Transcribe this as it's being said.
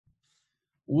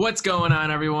What's going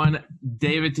on, everyone?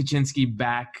 David Tuchinski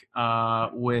back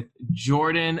with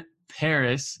Jordan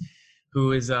Paris,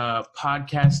 who is a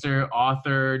podcaster,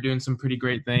 author, doing some pretty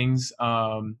great things.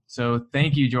 So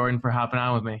thank you, Jordan, for hopping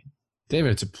on with me.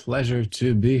 David, it's a pleasure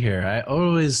to be here. I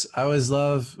always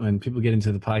love when people get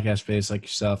into the podcast space like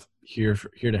yourself, here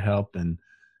to help. And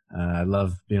I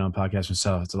love being on podcasts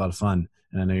myself. It's a lot of fun.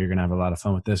 And I know you're going to have a lot of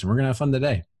fun with this. And we're going to have fun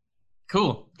today.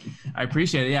 Cool. I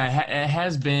appreciate it. Yeah, it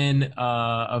has been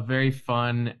a very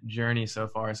fun journey so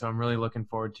far. So I'm really looking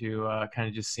forward to kind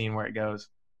of just seeing where it goes.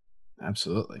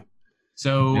 Absolutely.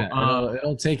 So yeah,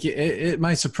 it'll take you. It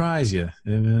might surprise you.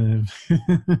 Yeah,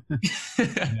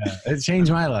 it changed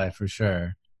my life for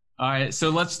sure. All right, so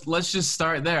let's just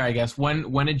start there, I guess.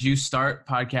 When did you start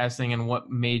podcasting, and what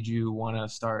made you want to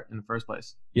start in the first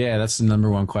place? Yeah, that's the number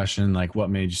one question. Like, what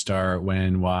made you start?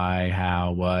 When? Why?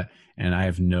 How? What? And I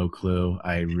have no clue.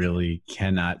 I really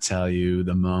cannot tell you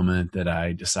the moment that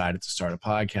I decided to start a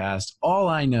podcast. All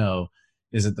I know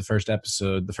is that the first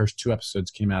two episodes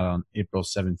came out on April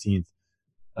 17th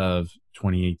of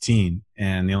 2018.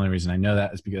 And the only reason I know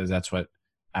that is because that's what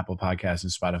Apple Podcasts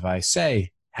and Spotify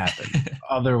say happened.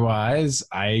 Otherwise,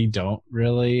 I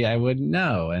wouldn't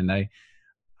know. And I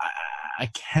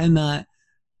cannot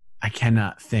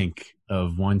think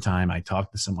of one time I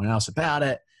talked to someone else about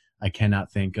it. I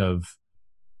cannot think of,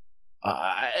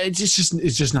 it's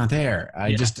just not there.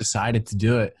 I just decided to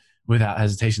do it without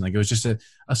hesitation. Like, it was just a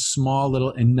small little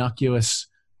innocuous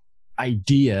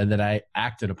idea that I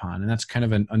acted upon. And that's kind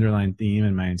of an underlying theme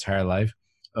in my entire life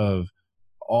of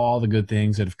all the good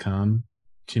things that have come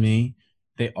to me.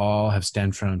 They all have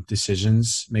stemmed from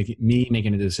decisions,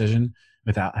 making a decision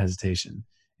without hesitation.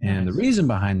 And the reason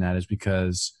behind that is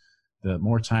because the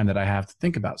more time that I have to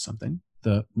think about something,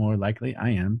 the more likely I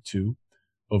am to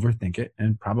overthink it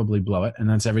and probably blow it. And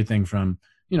that's everything from,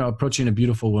 approaching a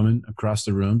beautiful woman across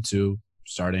the room to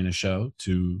starting a show,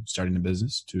 to starting a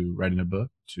business, to writing a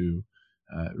book, to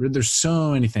there's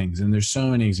so many things and there's so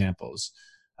many examples.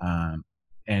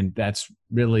 And that's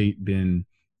really been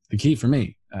the key for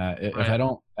me. If I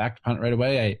don't act upon it right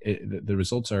away, the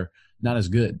results are not as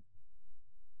good.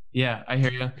 Yeah, I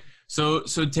hear you. So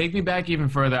take me back even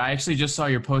further. I actually just saw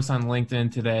your post on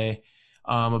LinkedIn today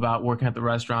about working at the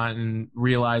restaurant and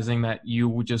realizing that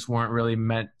you just weren't really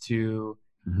meant to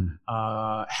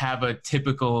have a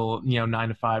typical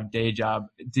 9-to-5 day job.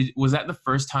 Was that the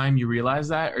first time you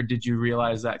realized that, or did you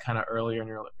realize that kind of earlier in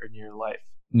your life?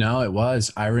 No, it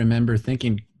was. I remember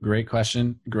thinking, great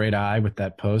question, great eye with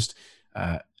that post.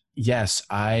 Yes,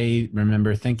 I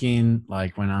remember thinking,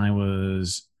 like, when I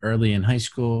was early in high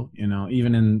school,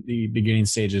 even in the beginning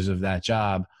stages of that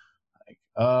job, like,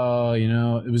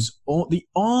 it was the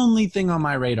only thing on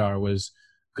my radar was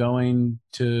going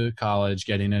to college,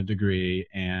 getting a degree,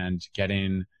 and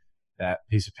getting that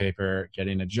piece of paper,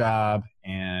 getting a job,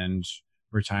 and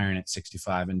retiring at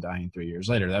 65 and dying 3 years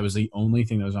later. That was the only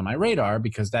thing that was on my radar,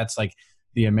 because that's like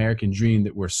the American dream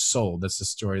that we're sold. That's the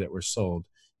story that we're sold.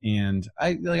 And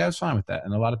I was fine with that.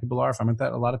 And a lot of people are fine with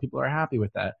that. A lot of people are happy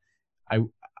with that.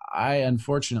 I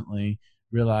unfortunately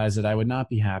realized that I would not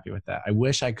be happy with that. I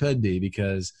wish I could be,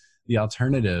 because the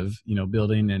alternative,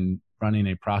 building and running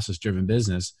a process-driven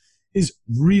business is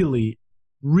really,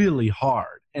 really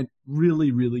hard and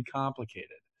really, really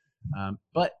complicated.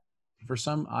 But for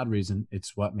some odd reason,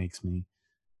 it's what makes me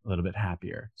a little bit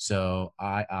happier. So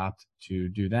I opt to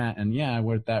do that. And yeah, I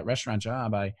worked that restaurant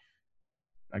job. I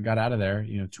got out of there,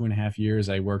 2.5 years.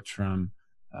 I worked from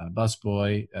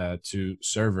busboy to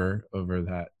server over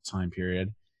that time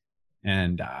period.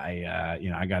 And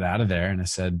I got out of there and I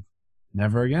said,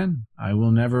 never again. I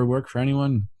will never work for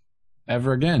anyone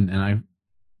ever again. And I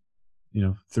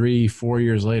 3-4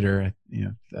 years later,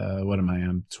 what am I?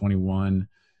 I'm 21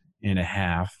 and a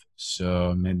half.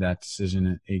 So I made that decision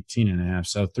at 18 and a half.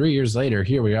 So 3 years later,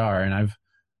 here we are, and I've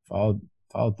followed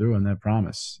through on that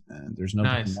promise, and there's no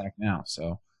looking back now.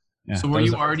 So, yeah. So were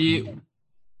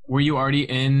you already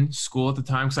in school at the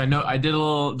time? Because I know I did a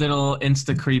little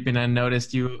Insta creeping and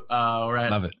noticed you were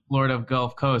at Florida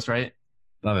Gulf Coast, right?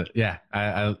 Love it. Yeah.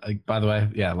 I by the way,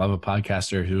 yeah, I love a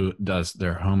podcaster who does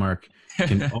their homework.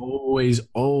 Can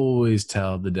always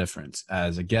tell the difference.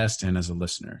 As a guest and as a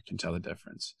listener, can tell the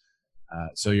difference.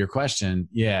 So your question,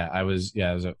 I was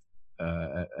at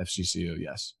FGCU.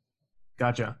 Yes.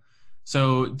 Gotcha.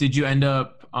 So did you end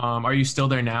up, are you still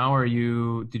there now, or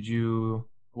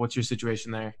what's your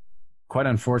situation there? Quite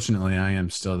unfortunately, I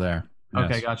am still there. Yes.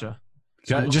 Okay. Gotcha.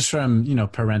 Just from,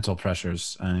 parental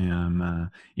pressures, I am,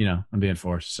 I'm being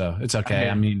forced, so it's okay.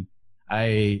 I mean,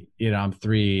 I'm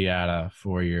 3 out of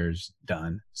 4 years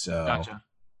done. So gotcha.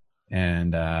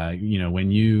 And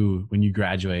when you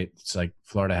graduate, it's like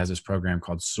Florida has this program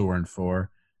called SOAR and 4,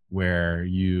 where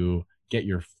you get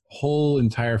your whole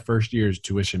entire first year's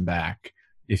tuition back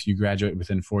if you graduate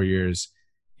within 4 years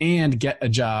and get a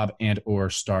job and or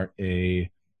start a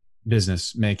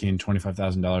business making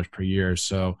 $25,000 per year.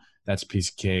 So that's a piece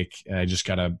of cake. I just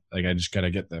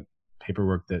gotta get the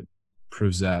paperwork that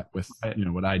proves that with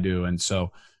Right. what I do. And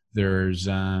so there's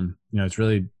it's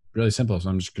really really simple. So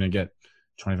I'm just gonna get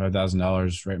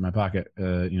 $25,000 right in my pocket.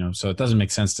 So it doesn't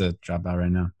make sense to drop out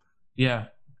right now. Yeah,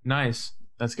 nice.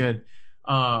 That's good.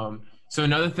 So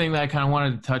another thing that I kind of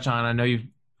wanted to touch on, I know you.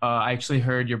 I actually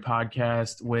heard your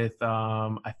podcast with,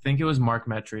 I think it was Mark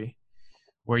Metry,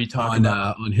 where you talk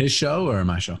about On his show or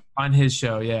my show? on his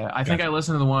show. Yeah, I think Gotcha. I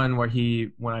listened to the one where he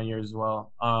went on yours as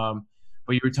well.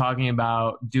 But you were talking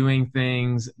about doing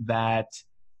things that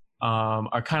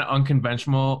are kind of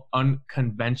unconventional,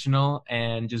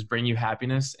 and just bring you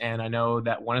happiness. And I know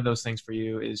that one of those things for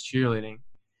you is cheerleading.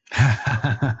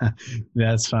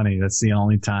 That's funny. That's the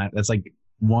only time. That's like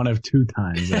one of two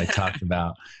times that I talked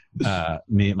about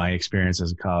my experience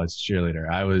as a college cheerleader.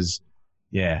 I was,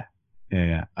 yeah.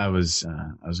 I was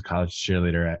a college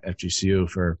cheerleader at FGCU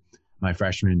for my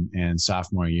freshman and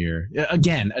sophomore year.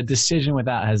 Again, a decision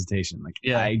without hesitation. Like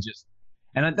Yeah.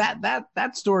 and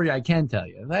that story I can tell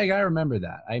you. Like I remember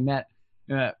that. I met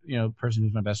person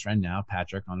who's my best friend now,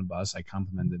 Patrick, on a bus. I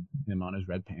complimented him on his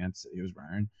red pants that he was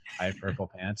wearing. I have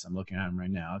purple pants. I'm looking at them right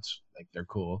now. It's like they're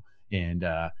cool. And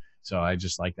so I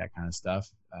just like that kind of stuff.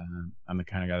 I'm the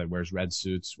kind of guy that wears red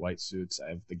suits, white suits. I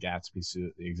have the Gatsby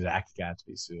suit, the exact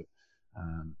Gatsby suit,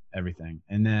 everything.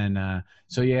 And then, I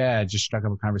just struck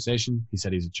up a conversation. He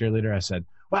said he's a cheerleader. I said,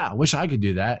 wow, wish I could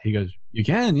do that. He goes, you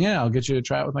can? Yeah, I'll get you to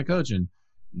try it with my coach. And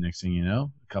next thing you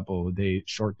know, a couple of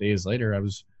short days later, I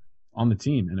was on the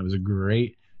team, and it was a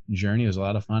great journey. It was a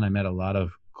lot of fun. I met a lot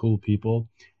of cool people,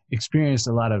 experienced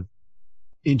a lot of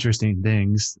interesting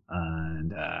things,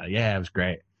 and it was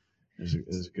great. It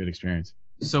was a good experience.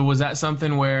 So was that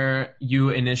something where you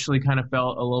initially kind of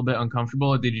felt a little bit uncomfortable,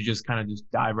 or did you just kind of just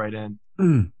dive right in?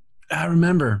 I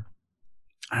remember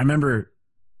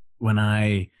when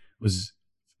I was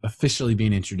officially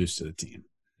being introduced to the team.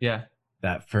 Yeah.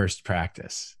 That first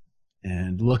practice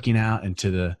and looking out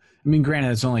into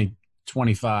granted it's only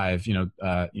 25,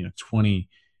 20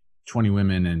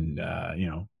 women and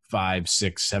 5,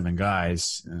 6, 7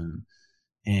 guys.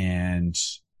 And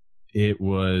it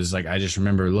was like, I just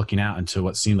remember looking out into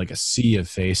what seemed like a sea of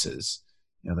faces,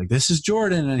 like this is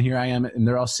Jordan. And here I am. And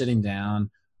they're all sitting down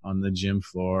on the gym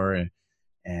floor.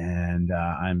 And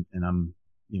I'm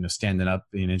standing up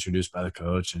being introduced by the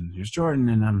coach, and here's Jordan.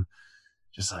 And I'm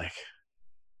just like,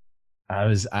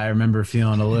 I remember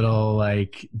feeling a little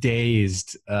like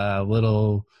dazed, a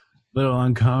little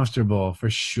uncomfortable for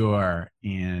sure.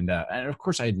 And of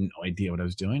course I had no idea what I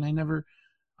was doing. I never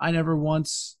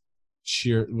once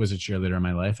was a cheerleader in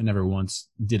my life. I never once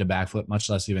did a backflip, much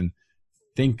less even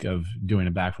think of doing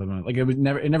a backflip. Like it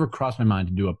never crossed my mind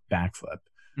to do a backflip.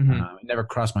 Mm-hmm. It never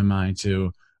crossed my mind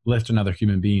to lift another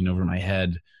human being over my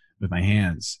head with my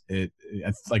hands.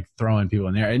 It's like throwing people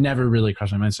in the air. It never really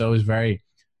crossed my mind. So it was very,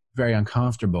 very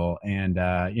uncomfortable. And,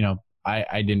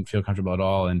 I didn't feel comfortable at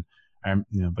all. And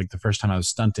like the first time I was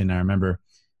stunting, I remember,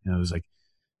 it was like,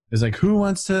 who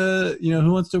wants to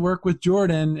work with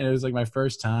Jordan? It was like my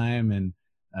first time.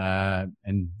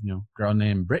 And girl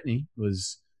named Brittany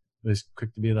was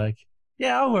quick to be like,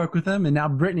 yeah, I'll work with him. And now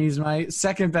Brittany's my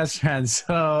second best friend.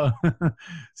 So,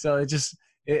 so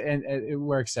it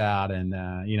works out. And,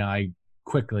 I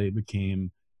quickly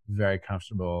became very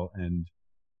comfortable and,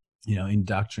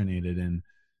 indoctrinated in,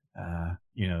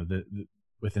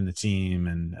 within the team,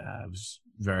 and it was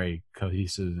very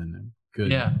cohesive and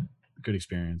a good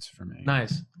experience for me.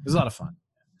 Nice. It was a lot of fun.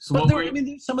 So but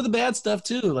there's some of the bad stuff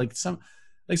too. Like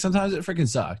sometimes it freaking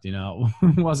sucked,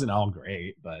 it wasn't all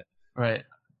great, but right.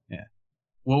 Yeah.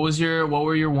 What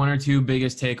were your one or two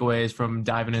biggest takeaways from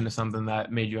diving into something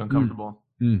that made you uncomfortable?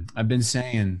 I've been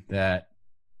saying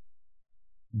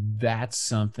that's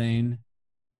something.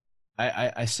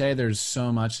 I say there's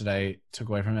so much that I took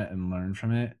away from it and learned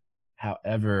from it.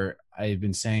 However, I've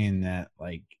been saying that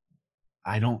like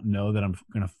I don't know that I'm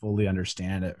going to fully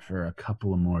understand it for a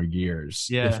couple of more years,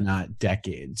 if not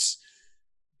decades.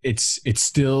 It's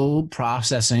still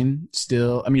processing.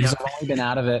 Because I've only been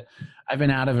out of it. I've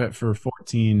been out of it for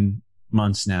 14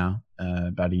 months now,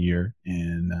 about a year,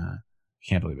 and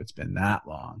can't believe it's been that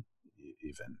long,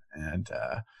 even. And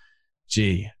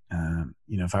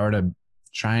if I were to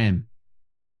try and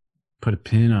put a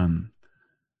pin on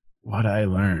what I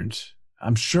learned,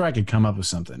 I'm sure I could come up with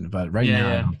something, but right now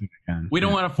I don't think I can. We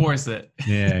don't want to force it.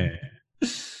 Yeah.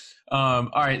 All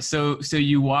right. So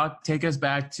take us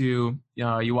back to,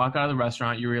 you walk out of the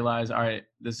restaurant, you realize, all right,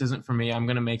 this isn't for me. I'm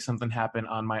going to make something happen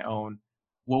on my own.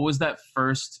 What was that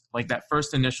first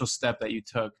initial step that you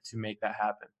took to make that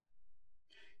happen?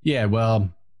 Yeah,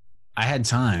 well, I had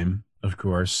time, of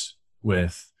course,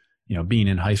 with, being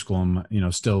in high school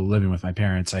and, still living with my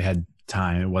parents. I had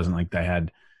time. It wasn't like I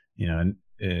had,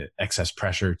 excess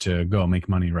pressure to go make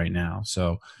money right now.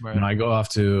 So, Right. I go off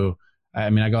to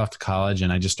college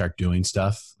and I just start doing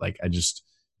stuff. Like I just,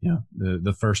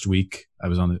 the first week I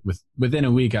was within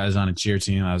a week, I was on a cheer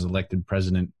team. I was elected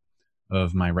president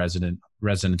of my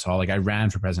residence hall. Like I ran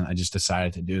for president. I just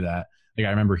decided to do that. Like I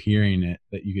remember hearing it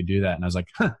that you could do that, and I was like,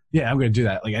 "Huh, yeah, I'm going to do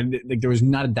that." Like there was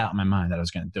not a doubt in my mind that I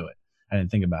was going to do it. I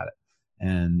didn't think about it,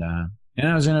 and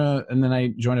and then I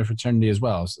joined a fraternity as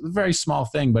well. So it's a very small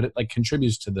thing, but it like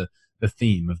contributes to the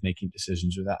theme of making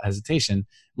decisions without hesitation,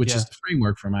 which is the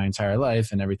framework for my entire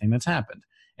life and everything that's happened.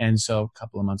 And so a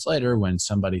couple of months later, when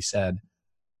somebody said,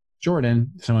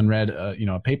 "Jordan," someone read a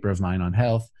paper of mine on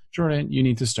health. "Jordan, you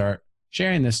need to start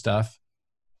sharing this stuff."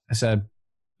 I said,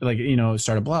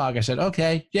 start a blog. I said,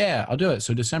 okay, yeah, I'll do it.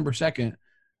 So December 2nd,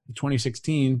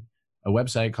 2016, a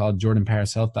website called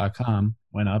jordanparishealth.com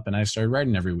went up and I started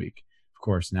writing every week. Of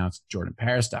course, now it's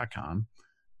jordanparis.com,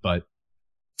 but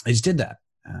I just did that.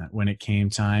 When it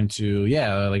came time to,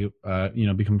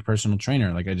 become a personal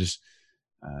trainer, I just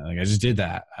did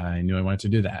that. I knew I wanted to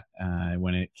do that.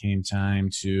 When it came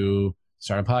time to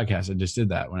start a podcast, I just did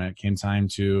that. When it came time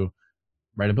to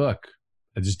write a book,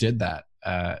 I just did that.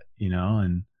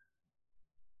 And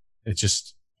it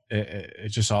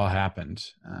just all happened.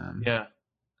 Yeah.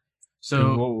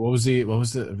 So what was the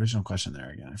original question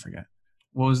there again? I forget.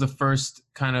 What was the first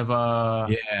kind of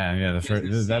the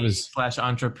first that was /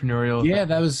 entrepreneurial thing?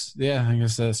 That was I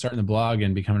guess starting the blog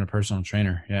and becoming a personal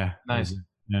trainer. Nice.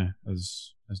 I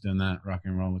was doing that, rock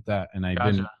and roll with that, and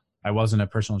I wasn't a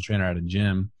personal trainer at a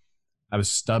gym. I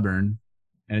was stubborn,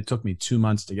 and it took me 2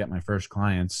 months to get my first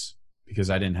clients because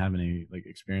I didn't have any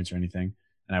experience or anything,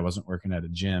 and I wasn't working at a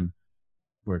gym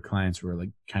where clients were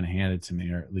kind of handed to me,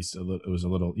 or at least it was a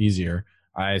little easier.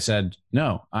 I said,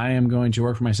 no, I am going to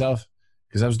work for myself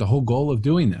because that was the whole goal of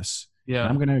doing this. Yeah. And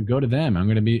I'm going to go to them. I'm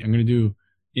going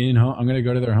to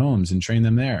go to their homes and train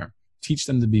them there, teach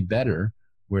them to be better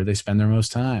where they spend their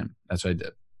most time. That's what I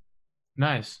did.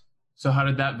 Nice. So how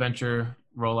did that venture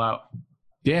roll out?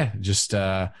 Yeah, just,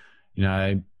 I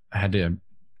had to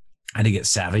get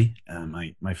savvy.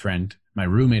 My friend, my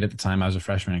roommate at the time, I was a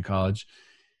freshman in college.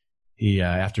 He,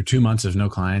 after 2 months of no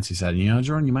clients, he said,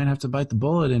 "Jordan, you might have to bite the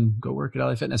bullet and go work at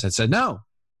LA Fitness." I said, no.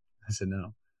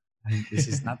 This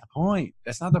is not the point.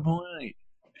 That's not the point.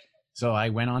 So I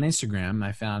went on Instagram and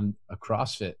I found a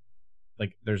CrossFit.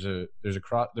 There's a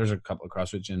couple of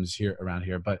CrossFit gyms around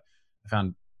here, but I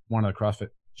found one of the CrossFit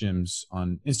gyms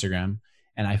on Instagram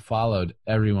and I followed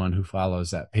everyone who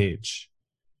follows that page.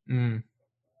 Mm.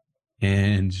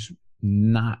 And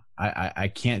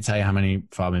I can't tell you how many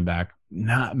followed me back.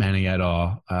 Not many at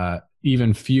all.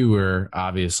 Even fewer,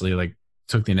 obviously,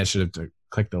 took the initiative to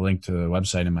click the link to the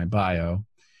website in my bio.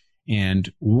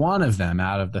 And one of them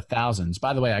out of the thousands,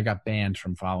 by the way, I got banned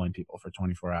from following people for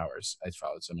 24 hours. I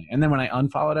followed so many. And then when I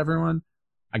unfollowed everyone,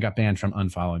 I got banned from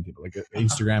unfollowing people.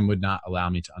 Instagram would not allow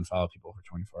me to unfollow people for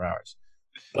 24 hours.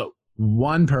 But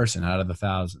one person out of the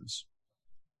thousands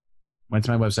went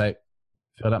to my website,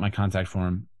 filled out my contact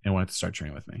form, and wanted to start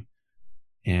training with me.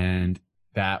 And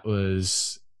that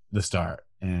was the start.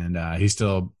 And he's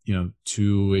still,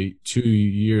 2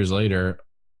 years later,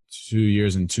 2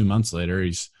 years and 2 months later,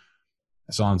 I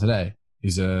saw him today.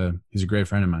 He's a great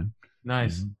friend of mine.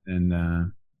 Nice. And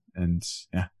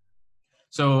yeah.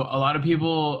 So a lot of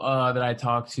people that I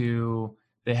talk to,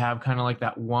 they have kind of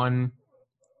that one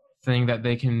thing that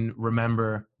they can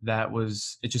remember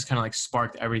it just kind of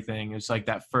sparked everything. It's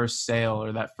that first sale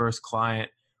or that first client.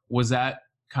 Was that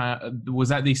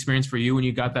the experience for you when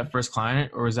you got that first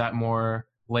client, or was that more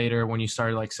later when you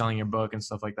started selling your book and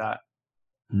stuff like that?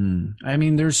 I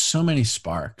mean, there's so many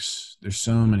sparks. You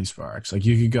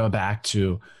could go back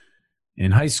to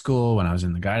in high school when I was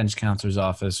in the guidance counselor's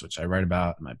office, which I write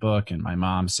about in my book. And my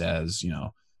mom says,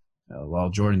 well,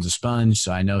 Jordan's a sponge,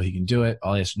 so I know he can do it.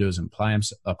 All he has to do is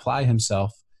apply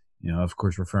himself, of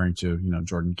course, referring to,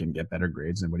 Jordan can get better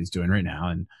grades than what he's doing right now.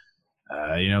 And,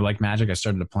 like magic, I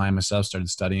started applying myself, started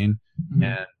studying. Mm-hmm.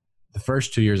 And the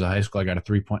first 2 years of high school, I got a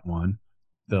 3.1.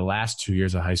 The last 2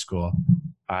 years of high school,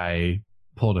 I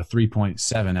pulled a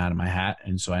 3.7 out of my hat.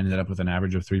 And so I ended up with an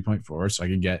average of 3.4. So I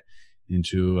could get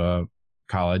into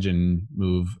college and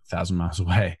move 1,000 miles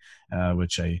away,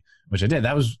 which I did.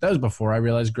 That was before I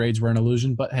realized grades were an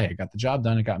illusion, but hey, I got the job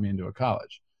done. It got me into a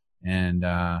college. And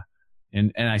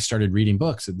and I started reading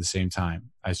books at the same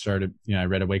time. I started, I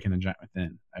read Awaken the Giant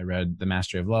Within. I read The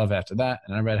Mastery of Love after that,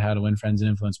 and I read How to Win Friends and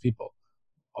Influence People,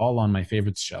 all on my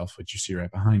favorites shelf, which you see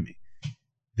right behind me.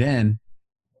 Then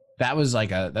that was like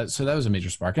so that was a major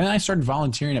spark. And I started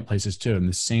volunteering at places too in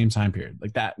the same time period.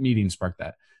 Like that meeting sparked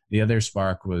that. The other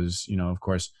spark was, of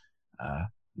course,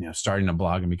 starting a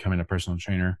blog and becoming a personal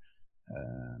trainer.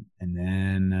 And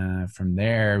then from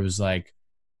there, it was like,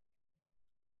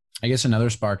 I guess another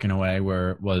spark in a way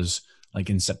where it was like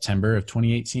in September of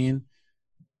 2018,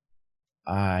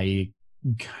 I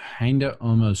kind of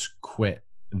almost quit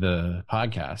the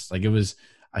podcast. Like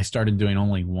I started doing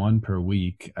only one per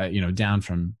week, down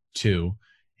from 2.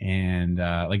 And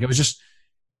like, it was just,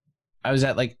 I was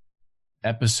at like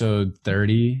episode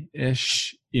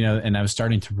 30-ish, and I was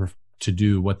starting to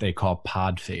do what they call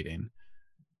pod fading.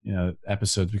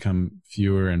 Episodes become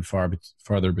fewer and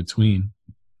farther between.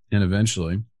 And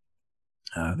eventually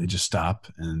they just stop.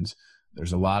 And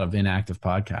there's a lot of inactive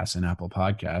podcasts in Apple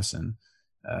Podcasts. And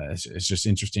it's just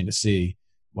interesting to see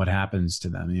what happens to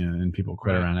them, and people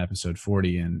quit around episode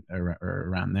 40 and or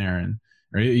around there, and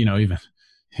even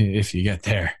if you get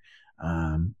there,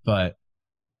 but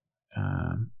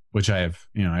which I have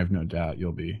no doubt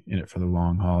you'll be in it for the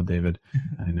long haul, David.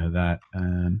 I know that,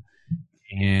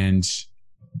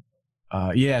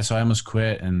 so I almost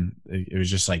quit, and it was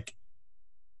just like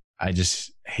I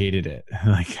just hated it.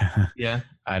 Like,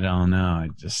 I don't know, I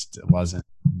just wasn't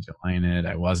enjoying it.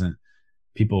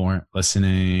 People weren't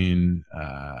listening,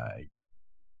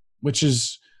 which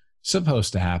is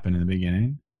supposed to happen in the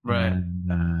beginning. Right.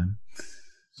 And,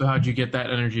 so how'd you get that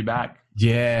energy back?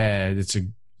 Yeah, it's a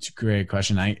great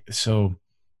question. So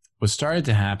what started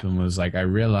to happen was like, I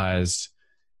realized,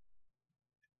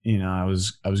 I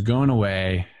was going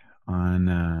away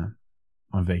on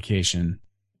vacation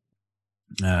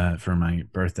for my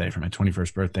birthday, for my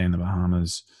 21st birthday in the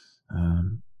Bahamas,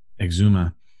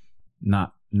 Exuma,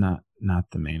 not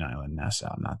the main island,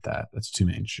 Nassau, not that. That's too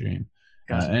mainstream.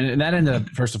 Gotcha. And that ended up,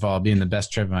 first of all, being the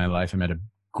best trip of my life. I met a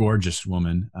gorgeous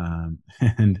woman,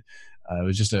 and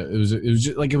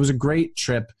it was a great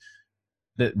trip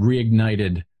that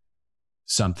reignited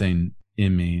something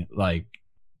in me, like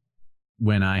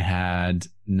when I had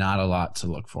not a lot to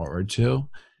look forward to,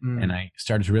 and I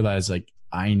started to realize like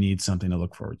I need something to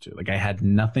look forward to. Like I had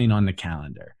nothing on the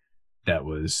calendar that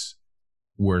was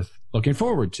worth looking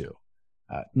forward to.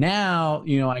 Now,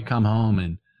 I come home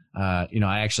and,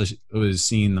 I actually was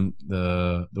seeing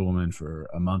the woman for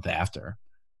a month after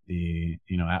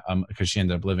because she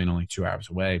ended up living only 2 hours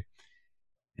away.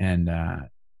 And,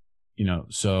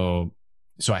 so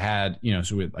I had,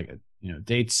 so we had like a,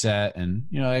 date set, and,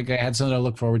 like I had something to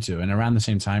look forward to. And around the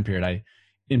same time period, I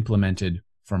implemented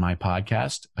for my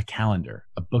podcast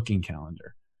a booking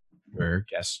calendar where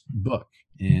guests book.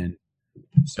 And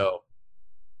so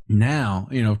now,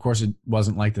 of course it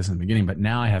wasn't like this in the beginning, but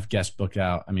now I have guests booked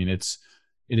out. I mean, it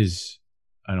is,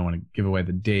 I don't want to give away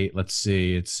the date. Let's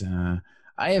see.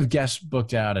 I have guests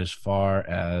booked out as far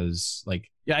as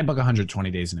I book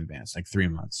 120 days in advance, like 3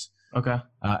 months. Okay.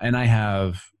 And I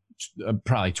have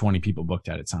probably 20 people booked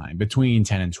at a time, between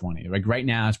 10 and 20. Like right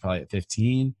now it's probably at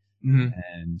 15. Mm-hmm.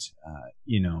 And,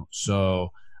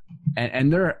 so,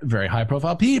 and they're very high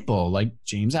profile people like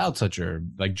James Altucher,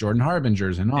 like Jordan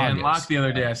Harbinger's in August. Dan Locke the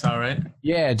other day I saw, right?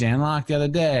 Yeah, Dan Locke the other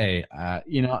day.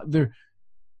 They're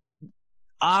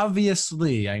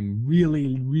obviously, I'm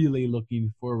really, really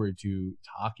looking forward to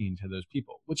talking to those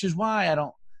people, which is why I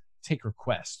don't take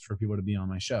requests for people to be on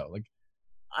my show. Like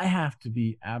I have to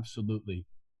be absolutely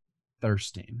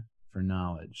thirsting for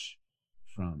knowledge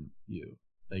from you.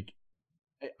 Like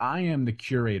I am the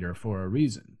curator for a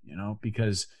reason,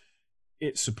 because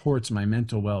it supports my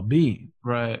mental well-being.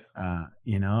 Right.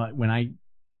 When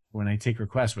I take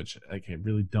requests, which like I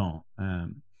really don't,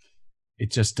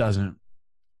 it just doesn't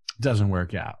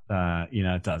work out.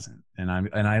 It doesn't. And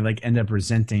I like end up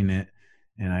resenting it,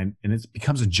 and it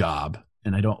becomes a job,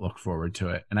 and I don't look forward to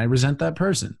it. And I resent that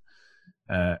person,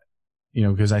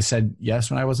 because I said yes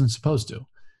when I wasn't supposed to.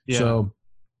 Yeah. So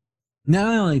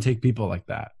now I only take people like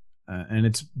that. And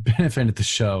it's benefited the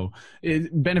show. It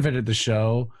benefited the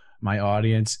show, my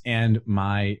audience, and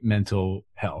my mental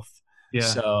health. Yeah.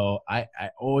 So I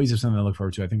always have something to look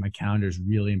forward to. I think my calendar is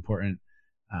really important.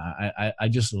 I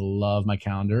just love my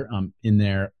calendar. I'm in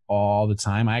there all the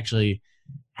time. I actually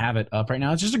have it up right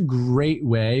now. It's just a great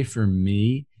way for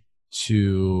me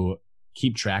to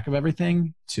keep track of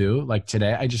everything too. Like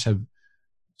today, I just have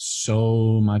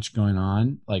so much going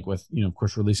on, like with, of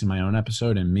course, releasing my own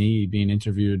episode and me being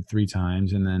interviewed 3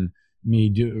 times, and then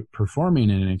me performing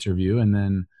in an interview, and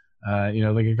then,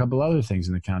 like a couple other things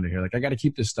in the calendar here. Like I got to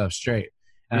keep this stuff straight.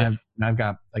 Yeah. And I've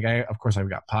got of course I've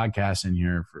got podcasts in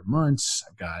here for months.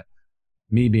 I've got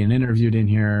me being interviewed in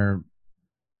here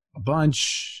a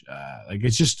bunch.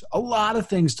 It's just a lot of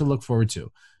things to look forward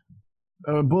to.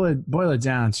 Boil it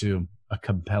down to a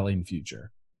compelling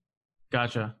future.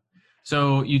 Gotcha.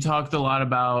 So you talked a lot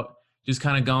about just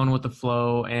kind of going with the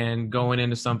flow and going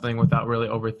into something without really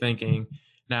overthinking.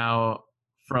 Now,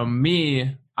 from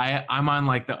me, I'm on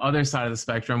like the other side of the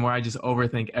spectrum where I just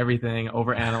overthink everything,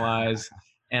 overanalyze,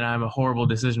 and I'm a horrible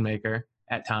decision maker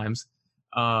at times.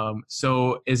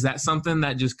 So is that something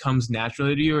that just comes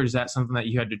naturally to you, or is that something that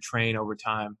you had to train over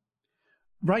time?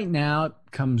 Right now, it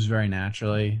comes very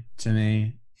naturally to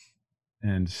me,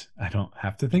 and I don't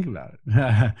have to think about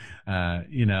it.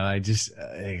 I just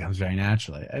it comes very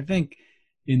naturally. I think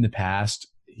in the past,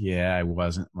 yeah, I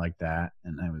wasn't like that,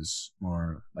 and I was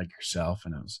more like yourself,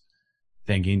 and I was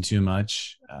thinking too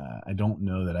much. I don't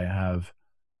know that I have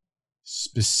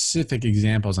specific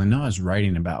examples. I know I was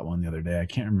writing about one the other day. I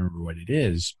can't remember what it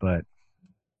is, but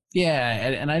yeah,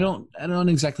 and I don't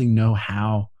exactly know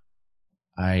how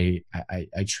I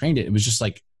trained it. It was just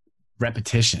like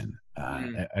repetition.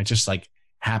 I just like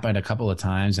happened a couple of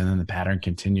times, and then the pattern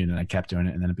continued, and I kept doing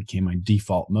it, and then it became my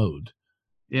default mode.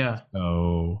 Yeah.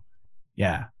 So,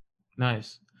 yeah,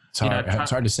 Nice. it's hard. Yeah.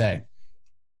 It's hard to say.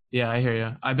 Yeah, I hear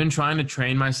you. I've been trying to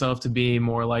train myself to be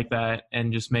more like that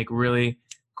and just make really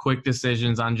quick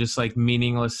decisions on just like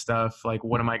meaningless stuff. Like,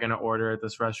 what am I going to order at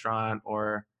this restaurant?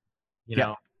 Or, you Yeah.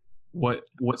 know, what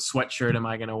sweatshirt am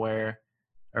I going to wear?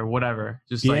 Or whatever.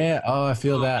 Just like, Yeah. Oh, I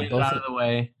feel that. get it out of the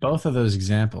way. Both of those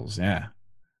examples. Yeah.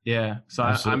 Yeah. So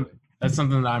I'm Absolutely. that's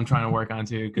something that I'm trying to work on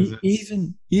too. Because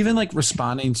Even like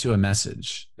responding to a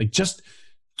message, like just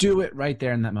do it right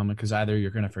there in that moment, because either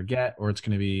you're going to forget or it's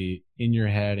going to be in your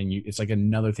head, and it's like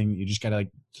another thing that you just got to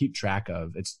like keep track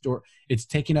of. It's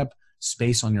taking up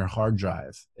space on your hard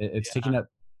drive. It's taking up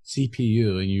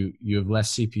CPU, and you have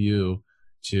less CPU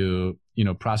to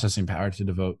processing power to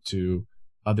devote to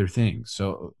other things.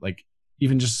 So like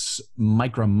even just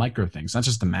micro things, not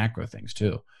just the macro things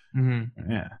too.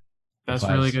 Mm-hmm. Yeah. That's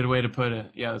a really good way to put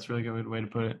it. Yeah, that's a really good way to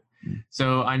put it.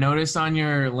 So I noticed on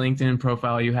your LinkedIn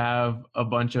profile you have a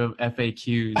bunch of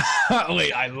FAQs.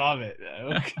 Wait, I love it.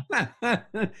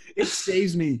 It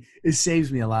saves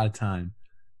me a lot of time.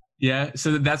 Yeah,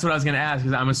 so that's what I was going to ask,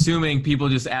 because I'm assuming people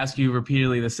just ask you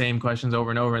repeatedly the same questions over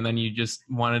and over, and then you just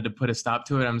wanted to put a stop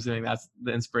to it. I'm assuming that's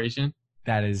the inspiration.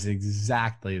 That is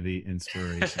exactly the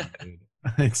inspiration, dude.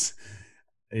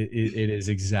 It is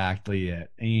exactly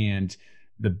it. And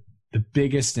the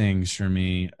biggest things for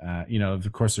me,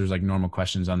 of course, there's like normal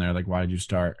questions on there, like why did you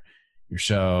start your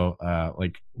show?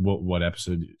 Like what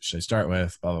episode should I start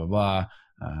with? Blah blah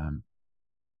blah.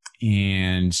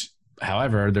 And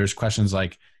however, there's questions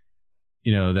like,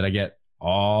 that I get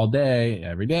all day,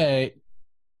 every day.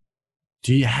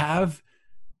 Do you have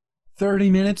 30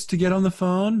 minutes to get on the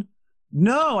phone?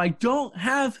 No, I don't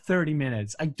have 30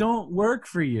 minutes. I don't work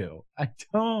for you. I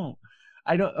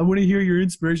want to hear your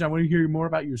inspiration. I want to hear more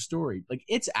about your story. Like,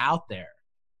 it's out there.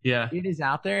 Yeah. It is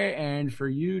out there. And for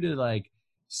you to like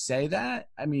say that,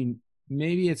 I mean,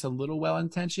 maybe it's a little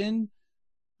well-intentioned,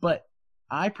 but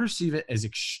I perceive it as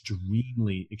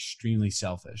extremely, extremely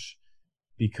selfish,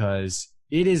 because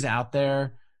it is out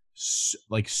there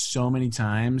like so many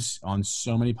times on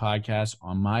so many podcasts,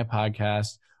 on my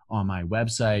podcast, on my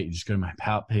website. You just go to my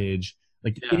Pout page.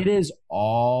 Like, it is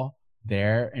all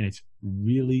there, and it's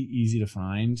really easy to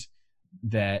find.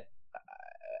 That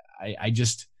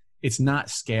it's not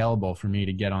scalable for me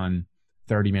to get on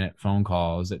 30-minute phone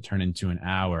calls that turn into an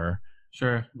hour.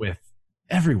 Sure. With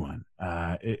everyone.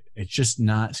 It's just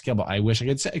not scalable. I wish I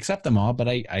could accept them all, but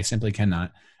I simply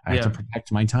cannot. I have to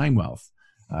protect my time wealth.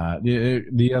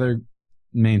 The other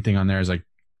main thing on there is like,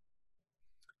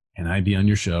 can I be on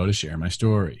your show to share my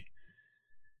story?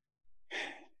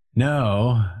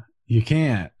 No, you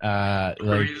can't. For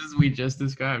reasons we just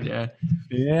described,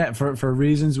 yeah, for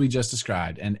reasons we just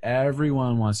described. And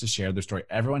everyone wants to share their story.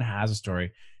 Everyone has a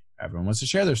story. Everyone wants to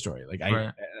share their story. Like,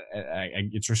 I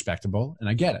it's respectable, and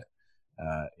I get it.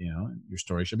 Your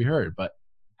story should be heard, but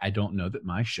I don't know that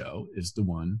my show is the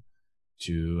one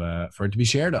for it to be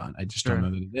shared on. I just don't know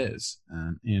that it is.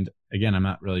 And again, I'm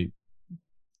not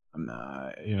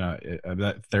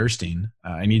thirsting.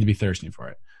 I need to be thirsting for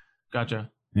it.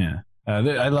 Gotcha. Yeah.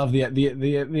 I love the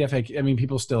FAQ. I mean,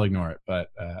 people still ignore it, but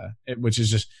which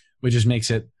just makes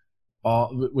it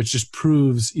all, which just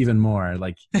proves even more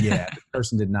like, yeah, the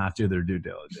person did not do their due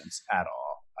diligence at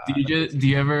all. Do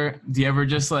you ever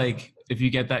just like, if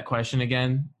you get that question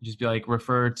again, just be like,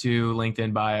 refer to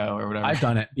LinkedIn bio or whatever? I've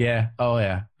done it. Yeah. Oh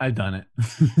yeah. I've done it.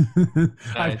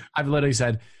 I've literally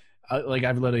said, like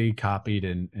I've literally copied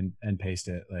and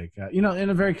pasted it, like, in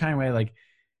a very kind way, like,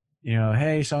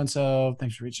 hey, so and so,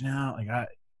 thanks for reaching out. Like, I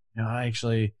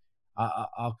actually,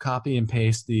 I'll copy and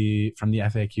paste from the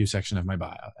FAQ section of my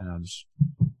bio, and I'll just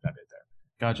have it there.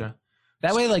 Gotcha.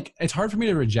 That way, like, it's hard for me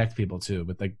to reject people too,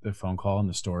 with like the phone call and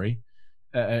the story,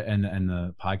 and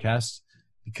the podcast,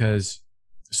 because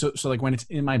so like when it's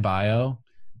in my bio,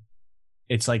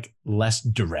 it's like less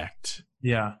direct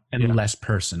Yeah. and less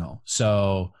personal.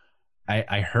 So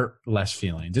I hurt less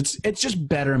feelings. It's just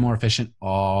better and more efficient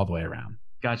all the way around.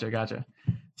 Gotcha.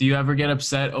 Do you ever get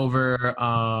upset over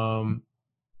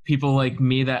people like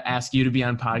me that ask you to be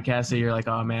on podcasts that you're like,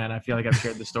 oh man, I feel like I've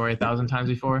shared the story 1,000 times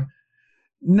before?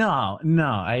 No,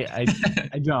 I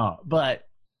don't. But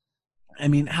I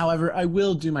mean, however, I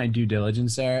will do my due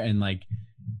diligence there and like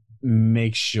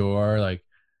make sure, like,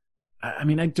 I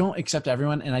mean, I don't accept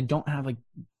everyone, and I don't have like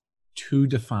too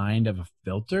defined of a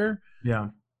filter. Yeah.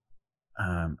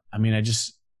 I mean,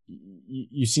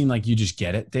 you seem like you just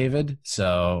get it, David.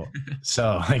 So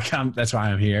like, that's why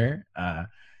I'm here.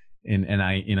 And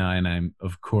I'm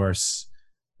of course,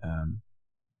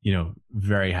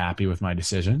 very happy with my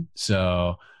decision.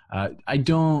 So I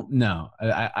don't know.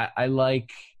 I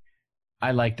like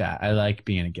that. I like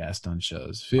being a guest on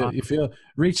shows.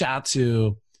 Reach out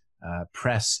to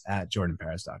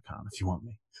press@jordanparis.com if you want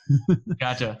me.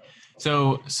 Gotcha.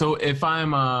 So if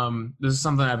I'm this is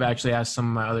something I've actually asked some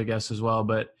of my other guests as well,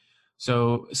 but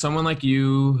so someone like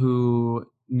you who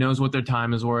knows what their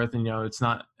time is worth, and it's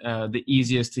not the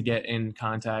easiest to get in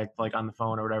contact, like on the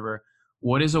phone or whatever,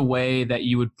 what is a way that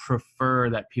you would prefer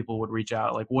that people would reach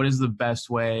out? Like, what is the best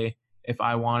way if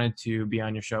I wanted to be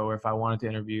on your show, or if I wanted to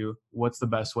interview? What's the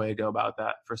best way to go about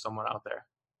that for someone out there?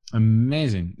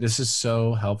 Amazing. This is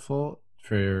so helpful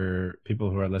for people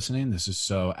who are listening. This is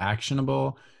so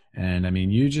actionable. And I mean,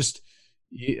 you just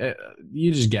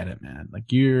get it, man. Like,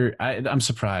 I'm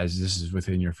surprised this is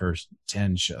within your first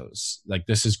 10 shows. Like,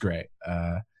 this is great.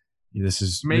 This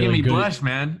is making really me good. Blush,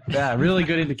 man. Yeah, really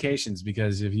good indications,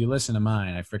 because if you listen to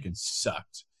mine, I freaking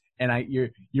sucked. And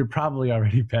you're probably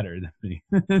already better than me.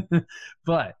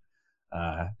 But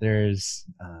there's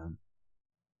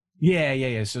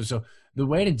yeah. So the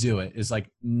way to do it is, like,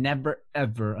 never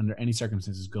ever under any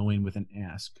circumstances go in with an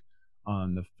ask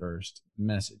on the first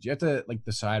message. You have to, like,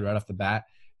 decide right off the bat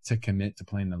to commit to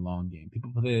playing the long game.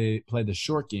 People play the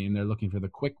short game. They're looking for the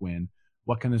quick win.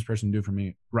 What can this person do for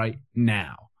me right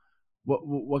now?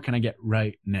 What can I get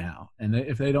right now? And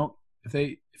if they don't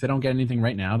get anything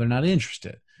right now, they're not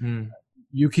interested.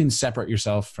 You can separate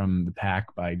yourself from the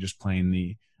pack by just playing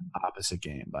the opposite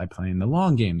game, by playing the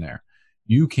long game there.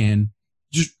 You can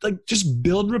just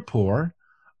build rapport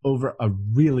over a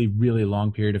really, really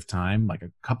long period of time, like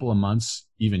a couple of months,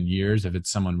 even years, if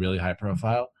it's someone really high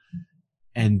profile,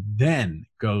 and then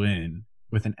go in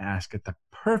with an ask at the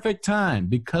perfect time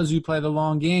because you play the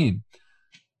long game.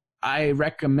 I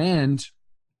recommend,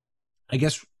 I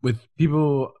guess, with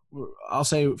people, I'll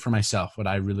say for myself, what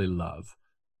I really love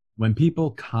when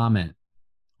people comment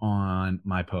on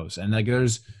my posts, and like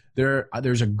there's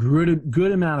a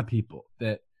good amount of people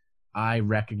that I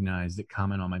recognize that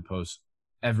comment on my posts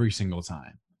every single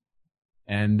time.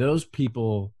 And those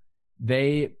people,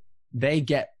 they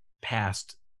get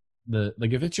past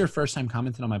like, if it's your first time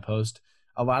commenting on my post,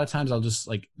 a lot of times I'll just,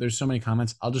 like, there's so many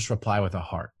comments, I'll just reply with a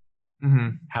heart. Mm-hmm.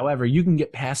 However, you can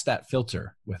get past that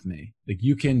filter with me. Like,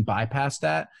 you can bypass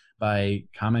that by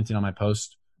commenting on my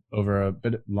post over a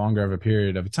bit longer of a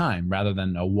period of time rather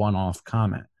than a one-off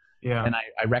comment. Yeah. And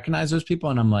I recognize those people,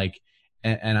 and I'm like,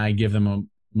 and I give them a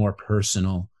more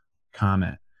personal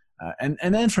comment. And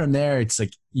then from there, it's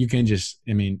like, you can just,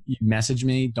 I mean, you message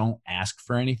me, don't ask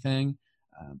for anything.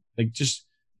 It's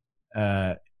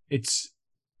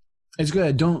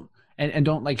good. Don't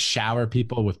like shower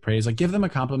people with praise. Like, give them a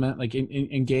compliment, like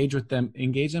engage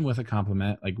them with a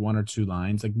compliment, like 1 or 2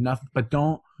 lines, like nothing, but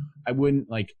I wouldn't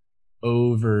like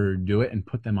overdo it and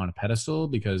put them on a pedestal,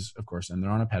 because of course then they're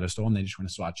on a pedestal and they just want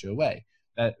to swat you away.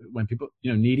 That when people,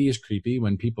 needy is creepy.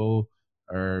 When people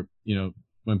are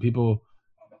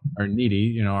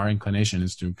needy, our inclination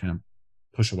is to kind of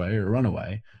push away or run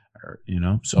away, or,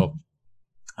 so,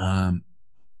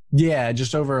 yeah,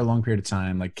 just over a long period of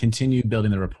time, like, continue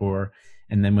building the rapport.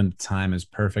 And then when the time is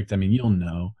perfect, I mean, you'll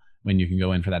know when you can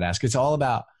go in for that ask. It's all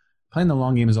about playing the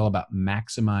long game, is all about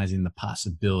maximizing the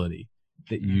possibility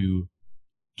that you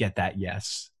get that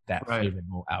yes, that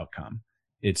favorable outcome.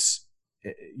 It's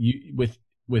you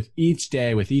with each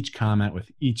day, with each comment,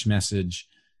 with each message,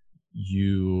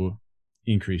 you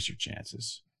increase your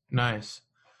chances. Nice.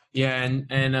 Yeah.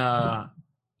 And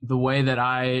the way that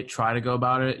I try to go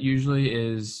about it usually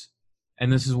is,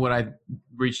 and this is what I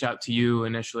reached out to you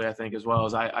initially, I think, as well,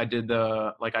 as I did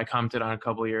I commented on a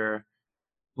couple of your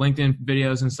LinkedIn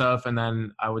videos and stuff, and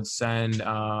then I would send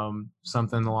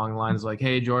something along the lines like,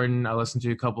 hey, Jordan, I listened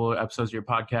to a couple of episodes of your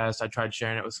podcast. I tried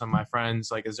sharing it with some of my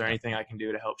friends. Like, is there anything I can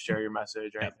do to help share your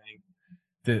message or anything?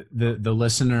 The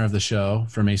listener of the show,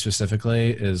 for me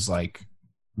specifically, is like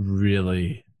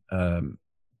really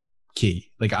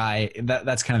key. Like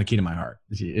that's kind of the key to my heart.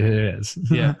 It is.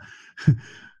 Yeah.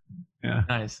 Yeah.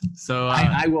 Nice. So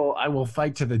I will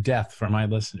fight to the death for my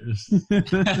listeners.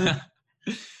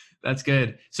 That's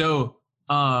good. So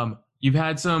you've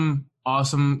had some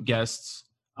awesome guests,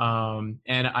 and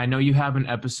I know you have an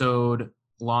episode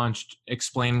launched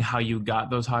explaining how you got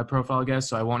those high profile guests.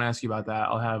 So I won't ask you about that.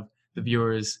 I'll have the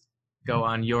viewers go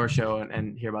on your show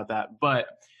and hear about that. But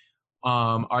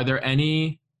are there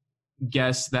any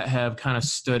guests that have kind of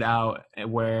stood out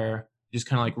where just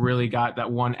kind of like really got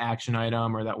that one action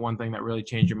item or that one thing that really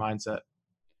changed your mindset?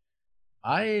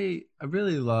 I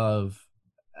really love,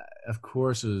 of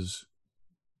course, is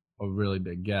a really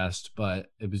big guest,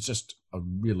 but it was just a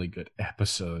really good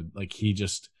episode. Like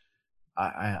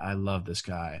I love this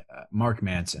guy, Mark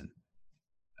Manson,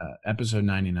 episode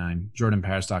 99,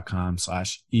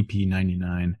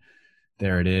 jordanparis.com/EP99.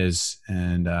 There it is.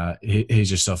 And he's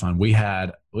just so fun. We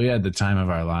had the time of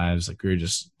our lives. Like we were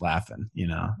just laughing, you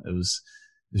know, it was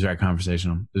very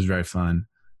conversational. It was very fun.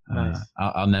 Nice.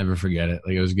 I'll never forget it.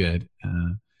 Like it was good.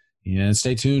 And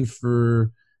stay tuned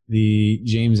for the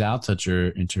James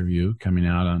Altucher interview coming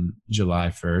out on July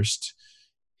 1st.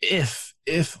 If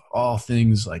all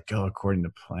things like go according to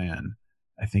plan,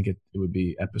 I think it would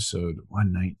be episode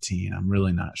 119. I'm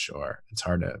really not sure. It's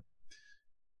hard to,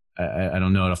 I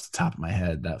don't know it off the top of my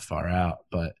head that far out,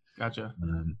 but gotcha.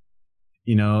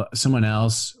 You know, someone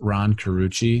else, Ron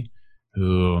Carucci,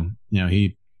 who, you know,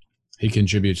 he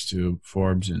contributes to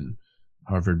Forbes and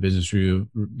Harvard Business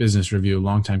Review,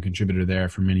 longtime contributor there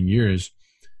for many years.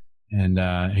 And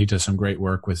he does some great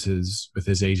work with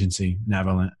his agency,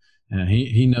 Navalent. And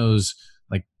he knows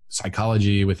like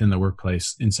psychology within the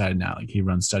workplace inside and out. Like he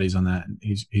runs studies on that, and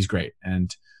he's great.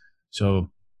 And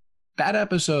so that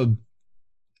episode,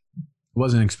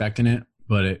 wasn't expecting it,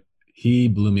 but he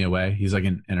blew me away. He's like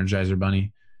an Energizer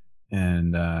bunny,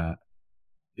 and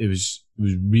it was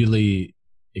really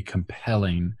a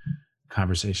compelling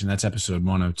conversation. That's episode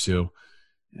 102,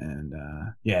 and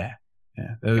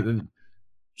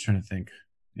trying to think.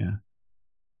 Yeah,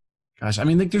 gosh, I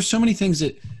mean, like, there's so many things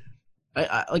that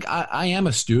I am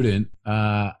a student.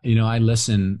 You know, I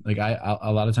listen. Like,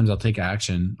 a lot of times I'll take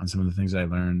action on some of the things that I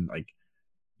learned. Like,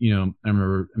 you know,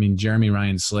 Jeremy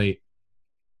Ryan Slate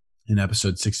in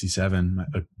episode 67,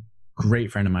 a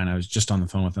great friend of mine. I was just on the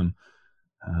phone with him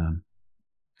a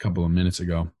couple of minutes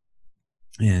ago,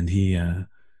 and he. I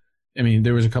mean,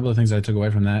 there was a couple of things I took away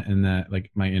from that, and that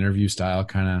like my interview style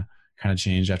kind of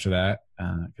changed after that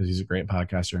because he's a great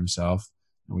podcaster himself,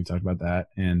 and we talked about that,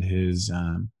 and his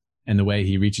and the way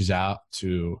he reaches out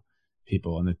to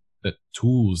people and the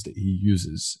tools that he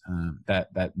uses.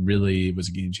 That really was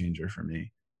a game changer for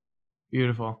me.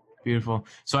 Beautiful.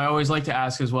 So I always like to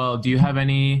ask as well, do you have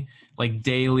any like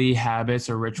daily habits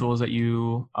or rituals that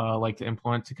you like to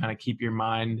implement to kind of keep your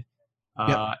mind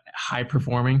high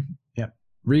performing? Yep.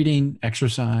 Reading,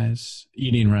 exercise,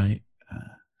 eating right,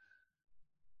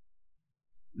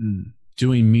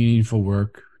 doing meaningful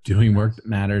work, doing work that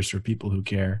matters for people who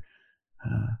care.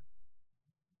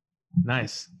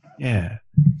 Nice. Yeah.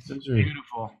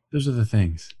 Beautiful. Those are the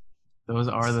things. Those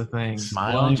are the things.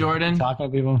 Smiling, well, Jordan. Talking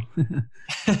to people.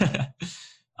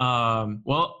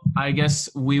 Well, I guess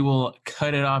we will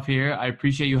cut it off here. I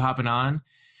appreciate you hopping on.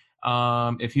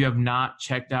 If you have not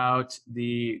checked out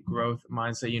the Growth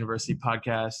Mindset University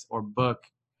podcast or book,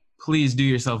 please do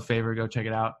yourself a favor. Go check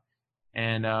it out.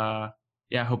 And I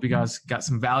hope you guys got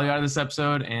some value out of this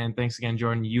episode. And thanks again,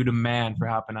 Jordan. You the man for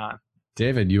hopping on.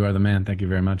 David, you are the man. Thank you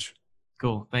very much.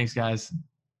 Cool. Thanks, guys.